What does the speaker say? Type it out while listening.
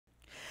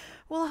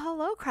Well,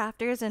 hello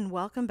crafters and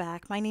welcome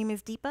back. My name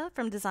is Deepa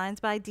from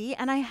DeeZinesByD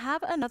and I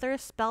have another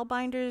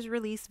Spellbinders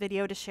release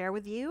video to share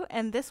with you,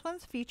 and this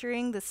one's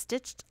featuring the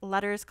Stitched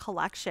Letters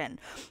collection.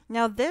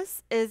 Now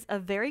this is a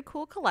very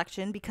cool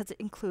collection because it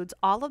includes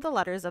all of the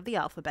letters of the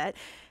alphabet,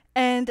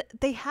 and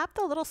they have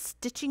the little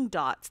stitching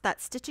dots,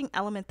 that stitching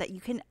element that you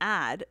can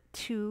add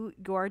to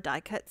your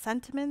die cut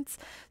sentiments.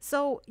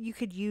 So you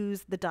could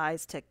use the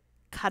dies to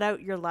cut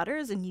out your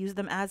letters and use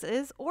them as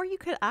is, or you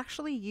could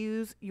actually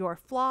use your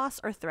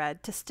floss or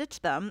thread to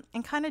stitch them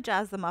and kind of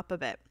jazz them up a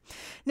bit.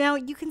 Now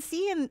you can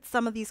see in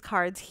some of these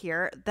cards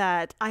here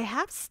that I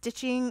have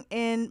stitching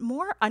in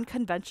more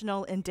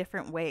unconventional and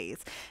different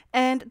ways,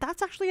 and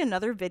that's actually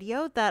another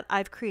video that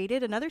I've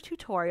created, another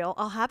tutorial.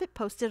 I'll have it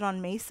posted on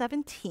May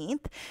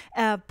 17th.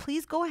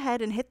 Please go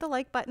ahead and hit the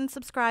like button,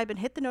 subscribe, and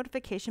hit the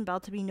notification bell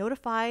to be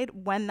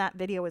notified when that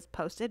video is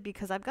posted,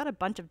 because I've got a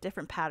bunch of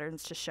different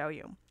patterns to show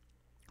you.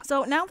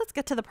 So now let's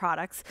get to the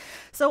products.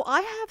 So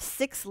I have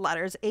 6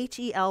 letters,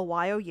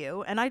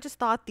 H-E-L-Y-O-U, and I just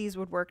thought these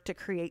would work to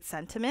create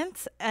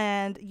sentiments,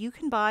 and you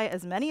can buy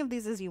as many of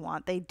these as you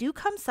want. They do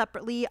come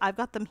separately. I've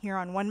got them here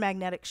on one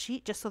magnetic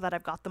sheet just so that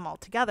I've got them all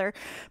together,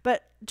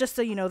 but just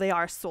so you know, they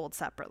are sold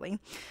separately,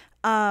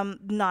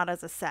 not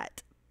as a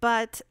set.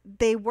 But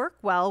they work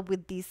well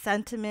with these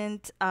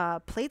sentiment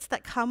plates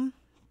that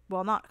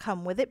not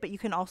come with it, but you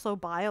can also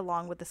buy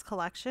along with this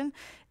collection.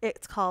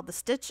 It's called the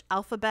Stitch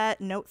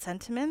Alphabet Note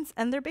Sentiments,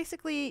 and they're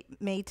basically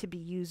made to be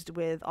used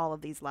with all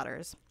of these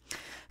letters.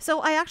 So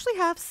I actually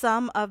have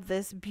some of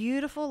this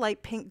beautiful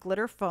light pink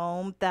glitter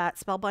foam that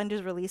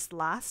Spellbinders released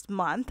last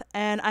month,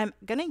 and I'm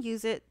gonna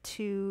use it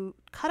to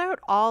cut out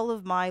all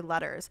of my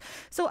letters.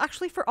 So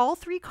actually for all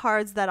 3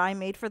 cards that I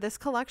made for this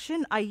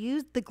collection, I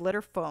used the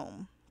glitter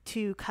foam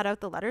to cut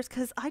out the letters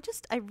because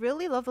I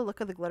really love the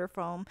look of the glitter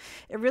foam.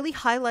 It really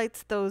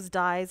highlights those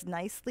dies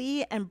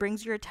nicely and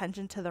brings your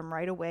attention to them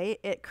right away.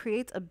 It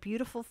creates a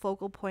beautiful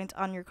focal point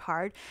on your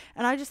card,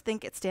 and I just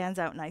think it stands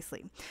out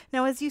nicely.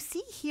 Now as you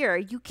see here,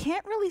 you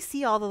can't really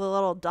see all the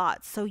little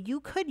dots, so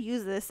you could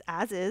use this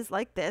as is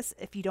like this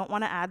if you don't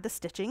want to add the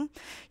stitching.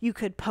 You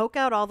could poke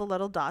out all the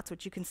little dots,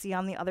 which you can see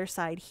on the other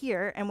side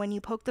here, and when you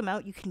poke them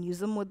out you can use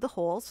them with the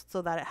holes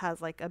so that it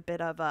has like a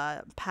bit of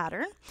a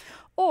pattern,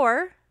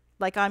 or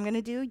like I'm going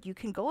to do, you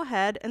can go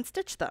ahead and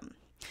stitch them.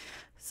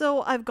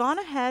 So I've gone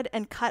ahead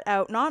and cut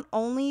out not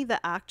only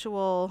the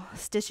actual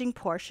stitching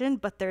portion,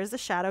 but there's a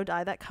shadow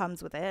die that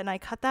comes with it, and I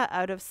cut that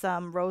out of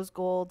some rose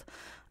gold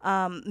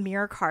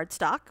mirror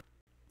cardstock.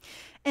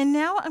 And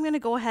now I'm going to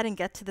go ahead and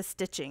get to the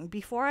stitching.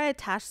 Before I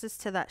attach this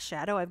to that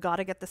shadow, I've got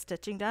to get the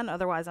stitching done,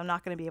 otherwise I'm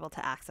not going to be able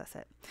to access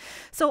it.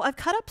 So I've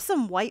cut up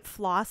some white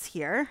floss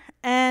here,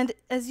 and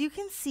as you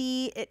can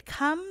see, it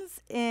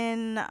comes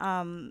in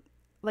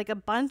like a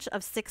bunch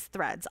of 6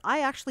 threads. I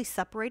actually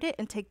separate it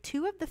and take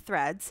 2 of the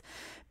threads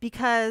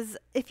because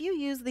if you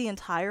use the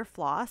entire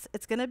floss,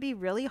 it's going to be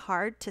really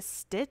hard to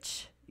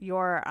stitch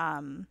your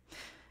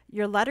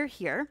letter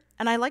here.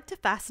 And I like to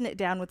fasten it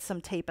down with some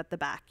tape at the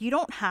back. You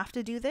don't have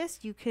to do this.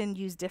 You can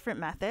use different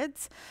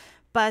methods.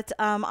 But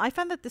I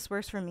found that this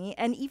works for me,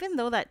 and even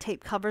though that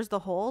tape covers the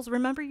holes,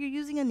 remember you're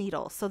using a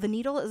needle, so the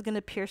needle is going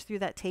to pierce through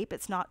that tape.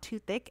 It's not too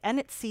thick and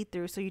it's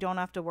see-through, so you don't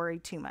have to worry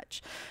too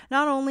much.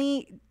 Not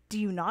only do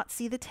you not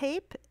see the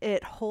tape,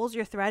 it holds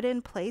your thread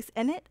in place,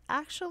 and it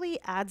actually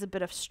adds a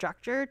bit of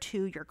structure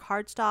to your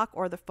cardstock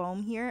or the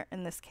foam here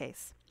in this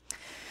case.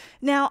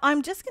 Now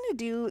I'm just going to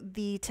do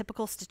the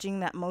typical stitching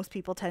that most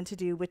people tend to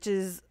do, which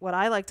is what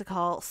I like to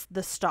call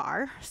the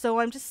star. So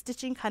I'm just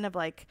stitching kind of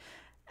like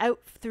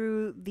out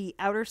through the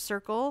outer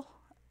circle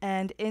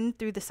and in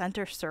through the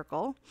center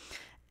circle.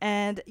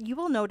 And you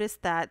will notice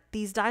that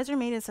these dies are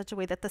made in such a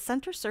way that the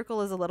center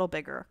circle is a little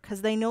bigger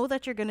because they know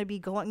that you're going to be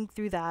going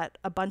through that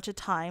a bunch of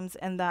times,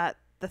 and that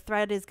the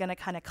thread is going to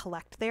kind of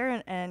collect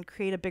there and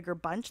create a bigger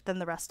bunch than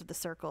the rest of the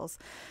circles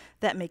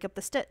that make up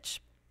the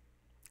stitch.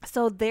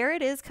 So there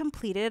it is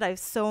completed. I've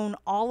sewn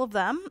all of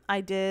them.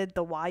 I did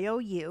the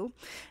Y-O-U.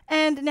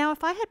 And now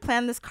if I had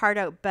planned this card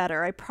out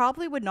better, I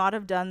probably would not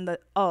have done the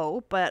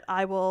O, but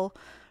I will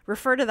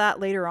refer to that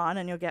later on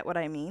and you'll get what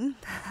I mean.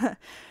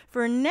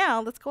 For now,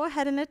 let's go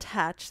ahead and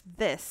attach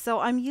this. So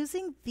I'm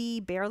using the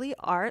Barely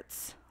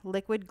Arts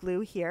liquid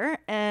glue here,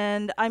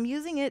 and I'm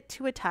using it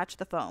to attach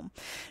the foam.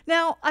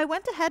 Now I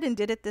went ahead and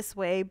did it this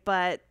way,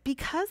 but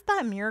because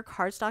that mirror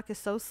cardstock is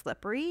so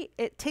slippery,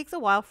 it takes a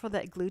while for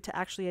that glue to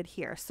actually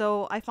adhere.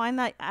 So I find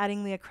that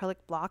adding the acrylic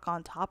block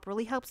on top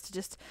really helps to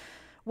just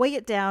weigh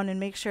it down and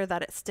make sure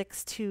that it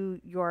sticks to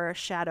your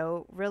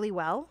shadow really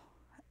well,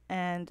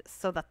 and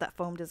so that that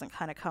foam doesn't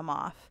kind of come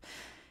off.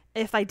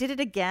 If I did it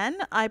again,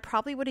 I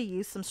probably would have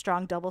used some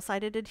strong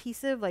double-sided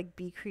adhesive like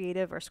Be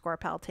Creative or Score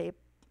Pal tape.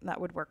 That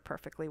would work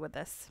perfectly with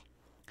this.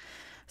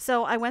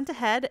 So I went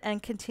ahead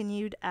and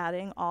continued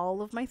adding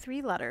all of my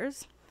 3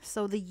 letters.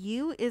 So the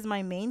U is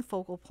my main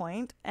focal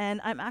point,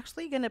 and I'm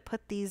actually going to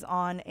put these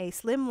on a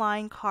slim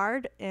line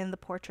card in the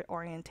portrait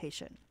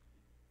orientation.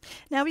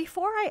 Now,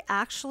 before I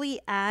actually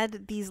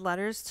add these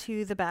letters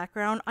to the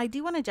background, I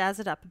do want to jazz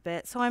it up a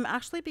bit. So I'm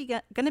actually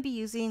going to be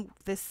using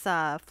this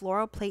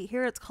floral plate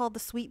here. It's called the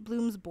Sweet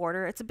Blooms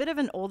Border. It's a bit of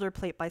an older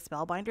plate by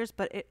Spellbinders,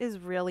 but it is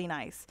really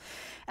nice.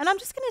 And I'm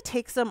just going to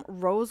take some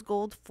rose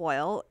gold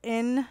foil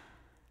in...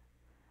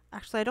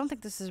 Actually, I don't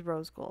think this is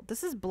rose gold.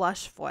 This is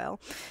blush foil.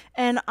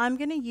 And I'm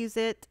going to use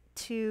it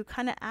to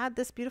kind of add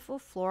this beautiful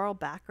floral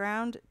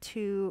background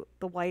to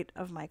the white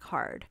of my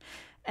card.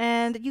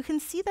 And you can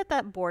see that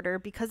that border,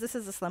 because this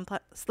is a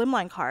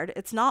slimline card,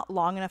 it's not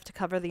long enough to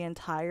cover the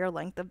entire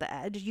length of the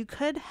edge. You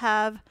could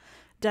have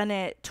done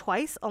it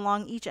twice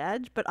along each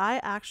edge, but I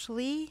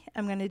actually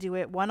am going to do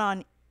it one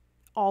on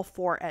all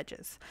 4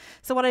 edges.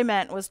 So what I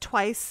meant was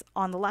twice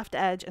on the left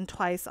edge and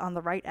twice on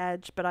the right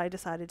edge, but I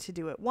decided to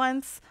do it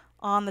once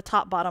on the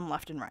top, bottom,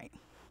 left, and right.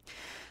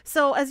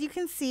 So as you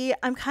can see,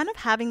 I'm kind of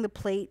having the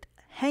plate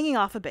hanging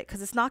off a bit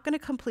because it's not going to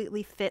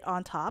completely fit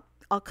on top.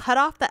 I'll cut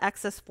off the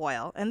excess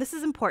foil, and this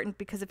is important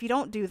because if you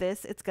don't do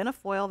this, it's going to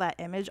foil that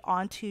image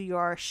onto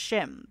your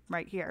shim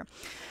right here.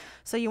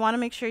 So you want to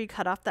make sure you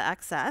cut off the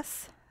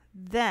excess.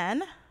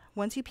 Then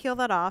once you peel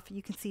that off,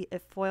 you can see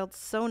it foiled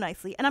so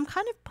nicely, and I'm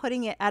kind of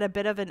putting it at a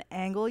bit of an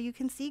angle, you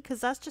can see, because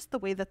that's just the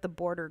way that the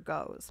border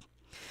goes.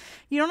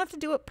 You don't have to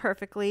do it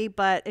perfectly,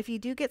 but if you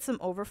do get some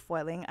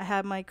overfoiling, I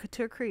have my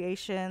Couture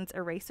Creations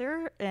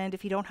eraser, and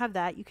if you don't have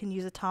that, you can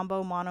use a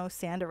Tombow Mono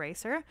Sand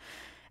Eraser.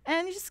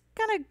 And you just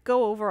kind of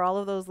go over all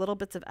of those little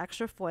bits of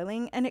extra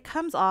foiling, and it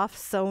comes off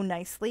so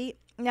nicely.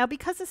 Now,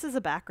 because this is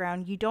a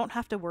background, you don't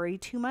have to worry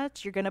too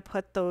much. You're going to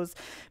put those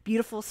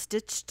beautiful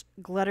stitched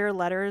glitter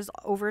letters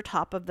over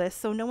top of this,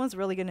 so no one's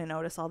really going to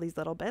notice all these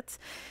little bits.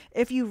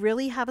 If you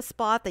really have a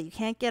spot that you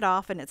can't get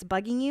off and it's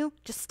bugging you,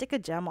 just stick a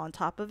gem on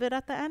top of it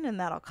at the end, and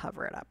that'll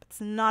cover it up.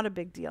 It's not a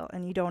big deal,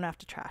 and you don't have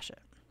to trash it.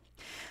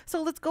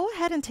 So let's go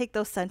ahead and take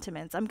those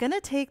sentiments. I'm going to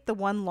take the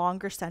one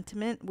longer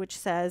sentiment, which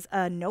says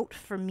a note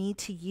from me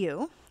to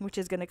you, which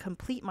is going to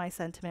complete my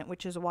sentiment,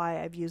 which is why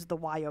I've used the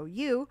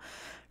YOU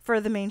for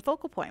the main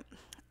focal point.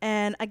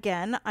 And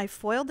again, I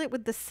foiled it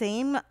with the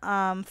same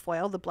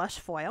foil, the blush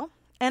foil.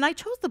 And I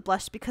chose the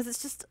blush because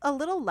it's just a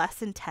little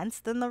less intense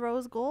than the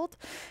rose gold.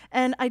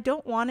 And I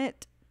don't want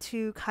it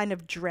to kind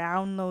of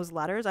drown those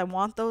letters. I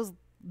want those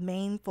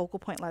main focal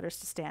point letters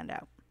to stand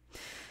out.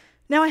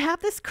 Now I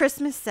have this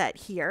Christmas set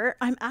here.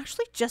 I'm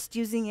actually just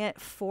using it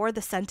for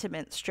the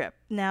sentiment strip.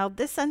 Now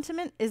this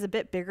sentiment is a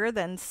bit bigger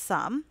than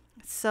some,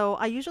 so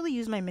I usually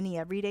use my mini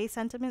everyday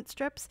sentiment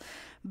strips,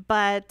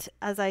 but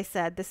as I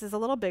said, this is a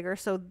little bigger,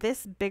 so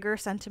this bigger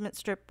sentiment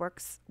strip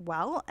works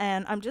well,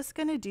 and I'm just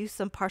going to do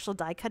some partial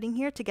die cutting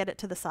here to get it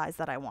to the size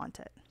that I want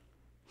it.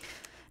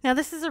 Now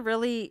this is a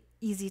really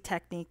easy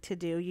technique to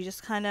do. You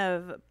just kind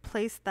of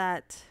place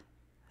that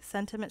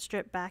sentiment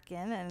strip back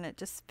in, and it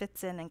just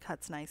fits in and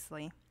cuts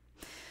nicely.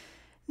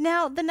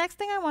 Now, the next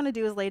thing I want to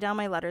do is lay down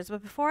my letters,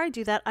 but before I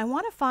do that, I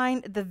want to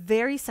find the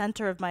very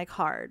center of my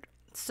card.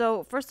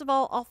 So first of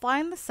all, I'll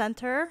find the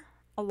center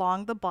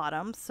along the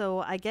bottom.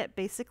 So I get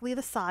basically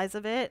the size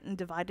of it and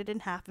divide it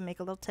in half and make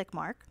a little tick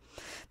mark.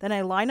 Then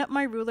I line up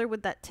my ruler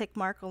with that tick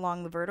mark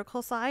along the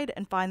vertical side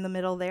and find the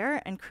middle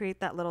there and create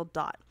that little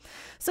dot.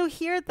 So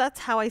here,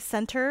 that's how I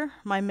center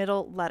my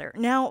middle letter.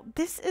 Now,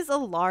 this is a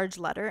large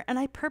letter, and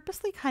I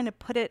purposely kind of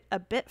put it a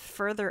bit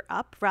further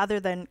up rather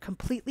than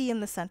completely in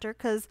the center,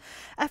 because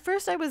at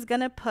first I was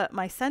going to put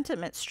my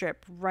sentiment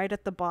strip right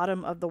at the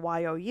bottom of the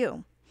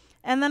YOU.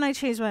 And then I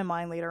changed my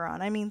mind later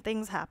on. I mean,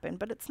 things happen,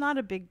 but it's not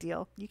a big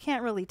deal. You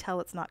can't really tell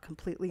it's not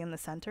completely in the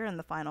center in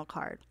the final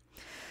card.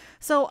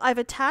 So I've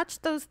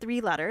attached those 3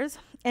 letters,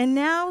 and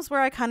now's where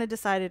I kind of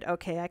decided,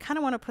 okay, I kind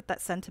of want to put that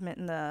sentiment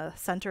in the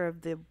center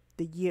of the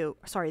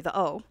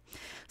O.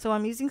 So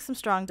I'm using some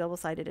strong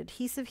double-sided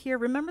adhesive here.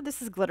 Remember,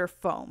 this is glitter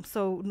foam,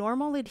 so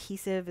normal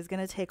adhesive is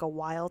going to take a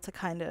while to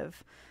kind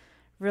of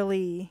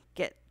really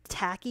get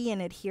tacky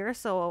and adhere,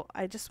 so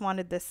I just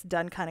wanted this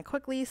done kind of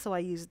quickly, so I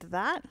used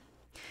that.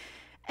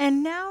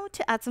 And now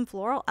to add some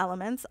floral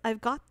elements,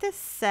 I've got this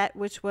set,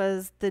 which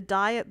was the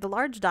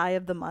large die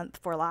of the month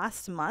for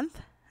last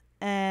month,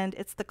 and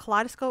it's the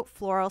Kaleidoscope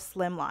Floral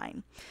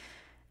Slimline.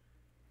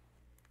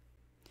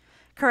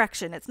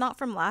 Correction, it's not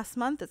from last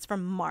month, it's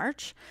from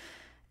March.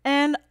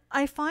 And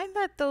I find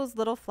that those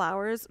little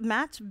flowers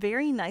match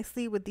very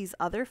nicely with these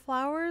other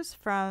flowers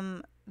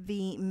from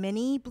the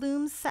mini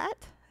blooms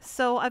set.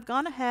 So I've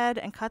gone ahead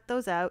and cut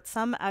those out,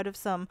 some out of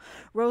some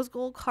rose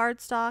gold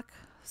cardstock.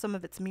 Some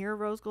of it's mirror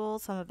rose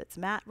gold, some of it's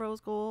matte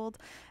rose gold,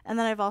 and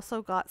then I've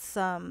also got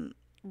some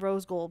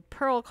rose gold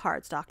pearl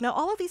cardstock. Now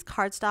all of these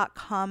cardstock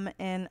come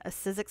in a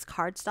Sizzix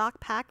cardstock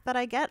pack that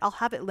I get. I'll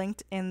have it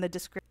linked in the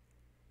description.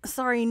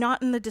 Sorry,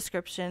 not in the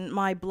description.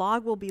 My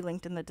blog will be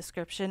linked in the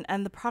description,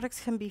 and the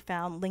products can be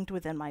found linked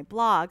within my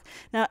blog.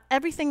 Now,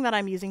 everything that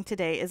I'm using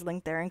today is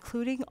linked there,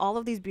 including all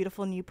of these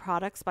beautiful new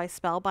products by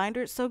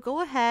Spellbinders, so go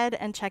ahead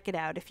and check it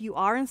out. If you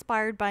are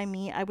inspired by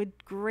me, I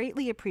would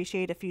greatly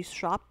appreciate if you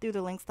shop through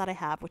the links that I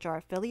have, which are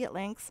affiliate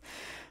links,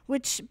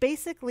 which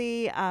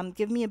basically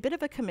give me a bit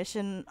of a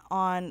commission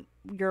on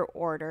your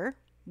order.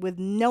 with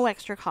no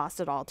extra cost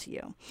at all to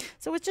you.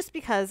 So it's just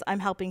because I'm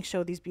helping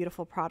show these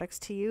beautiful products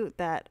to you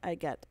that I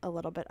get a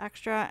little bit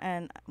extra,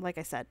 and like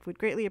I said, would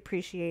greatly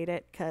appreciate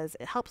it because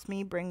it helps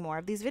me bring more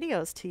of these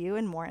videos to you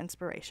and more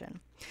inspiration.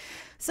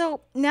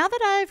 So now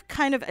that I've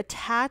kind of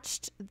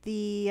attached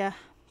the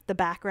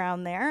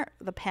background there,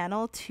 the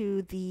panel,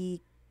 to the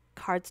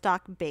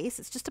cardstock base,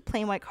 it's just a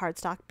plain white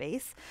cardstock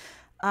base.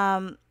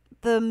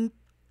 The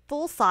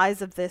full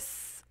size of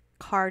this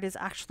card is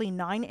actually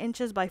 9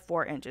 inches by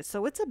 4 inches.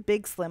 So it's a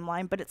big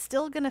slimline, but it's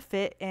still going to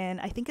fit in,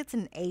 I think it's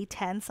an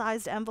A10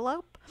 sized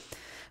envelope.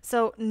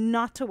 So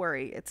not to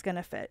worry, it's going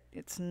to fit.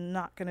 It's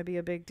not going to be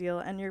a big deal.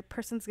 And your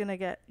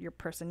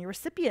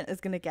recipient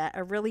is going to get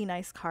a really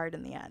nice card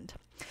in the end.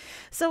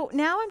 So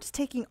now I'm just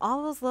taking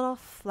all those little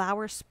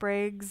flower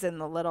sprigs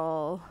and the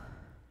little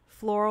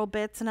floral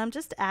bits, and I'm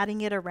just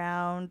adding it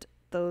around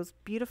those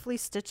beautifully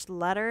stitched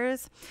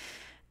letters.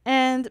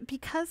 And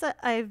because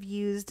I've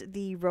used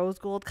the rose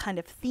gold kind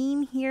of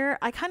theme here,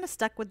 I kind of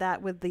stuck with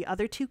that with the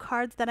other 2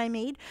 cards that I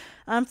made.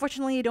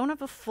 Unfortunately, I don't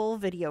have a full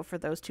video for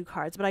those 2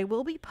 cards, but I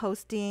will be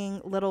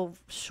posting little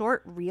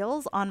short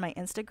reels on my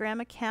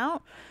Instagram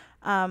account.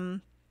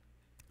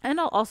 And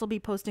I'll also be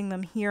posting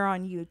them here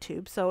on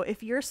YouTube. So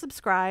if you're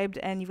subscribed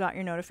and you've got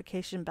your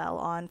notification bell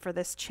on for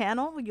this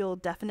channel, you'll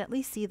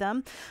definitely see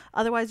them.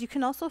 Otherwise, you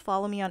can also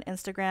follow me on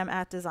Instagram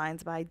at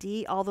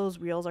DeeZinesByD. All those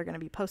reels are going to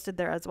be posted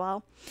there as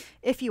well,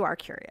 if you are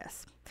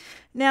curious.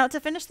 Now, to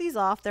finish these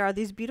off, there are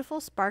these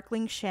beautiful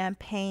sparkling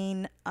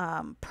champagne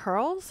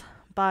pearls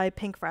by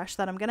Pink Fresh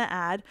that I'm going to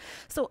add.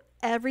 So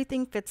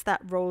everything fits that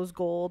rose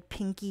gold,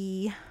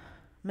 pinky,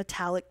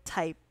 metallic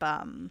type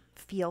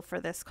feel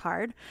for this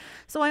card.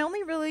 So I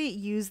only really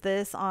use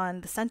this on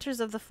the centers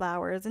of the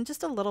flowers and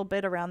just a little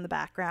bit around the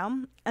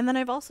background. And then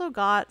I've also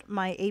got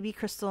my AB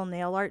Crystal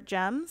nail art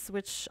gems,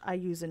 which I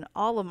use in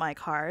all of my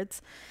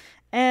cards.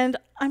 And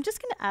I'm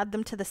just going to add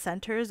them to the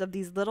centers of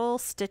these little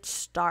stitch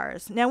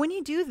stars. Now, when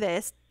you do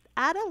this,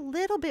 add a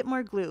little bit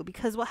more glue,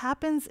 because what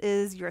happens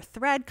is your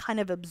thread kind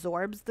of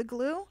absorbs the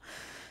glue.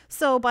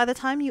 So by the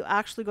time you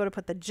actually go to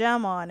put the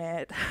gem on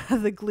it,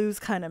 the glue's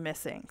kind of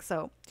missing.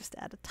 So just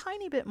add a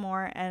tiny bit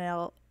more and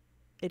it'll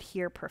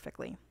adhere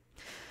perfectly.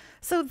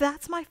 So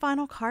that's my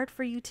final card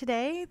for you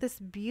today. This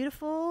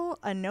beautiful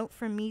A Note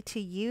From Me to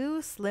You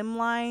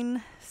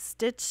slimline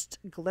stitched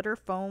glitter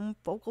foam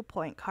focal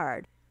point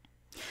card.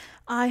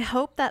 I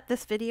hope that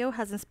this video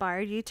has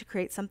inspired you to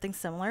create something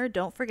similar.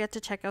 Don't forget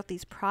to check out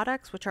these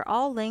products, which are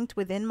all linked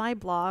within my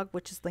blog,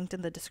 which is linked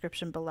in the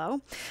description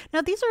below.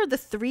 Now, these are the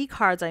 3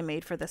 cards I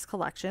made for this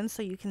collection.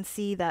 So you can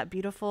see that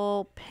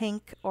beautiful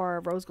pink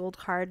or rose gold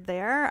card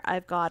there.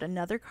 I've got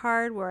another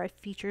card where I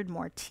featured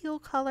more teal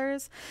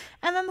colors,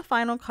 and then the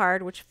final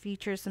card, which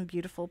features some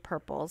beautiful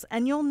purples.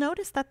 And you'll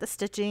notice that the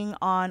stitching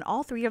on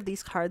all 3 of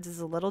these cards is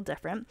a little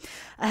different.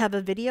 I have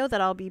a video that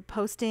I'll be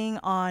posting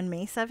on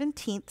May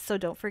 17th, so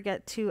don't forget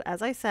to,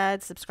 as I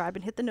said, subscribe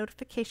and hit the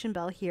notification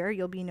bell here.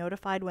 You'll be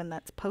notified when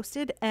that's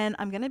posted, and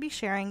I'm going to be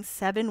sharing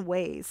 7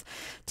 ways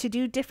to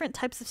do different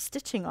types of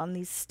stitching on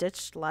these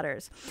stitched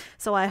letters.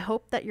 So I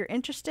hope that you're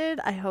interested.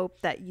 I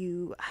hope that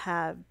you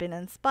have been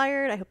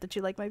inspired. I hope that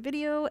you like my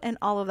video and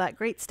all of that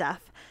great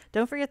stuff.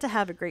 Don't forget to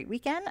have a great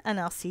weekend, and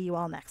I'll see you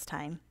all next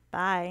time.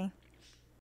 Bye.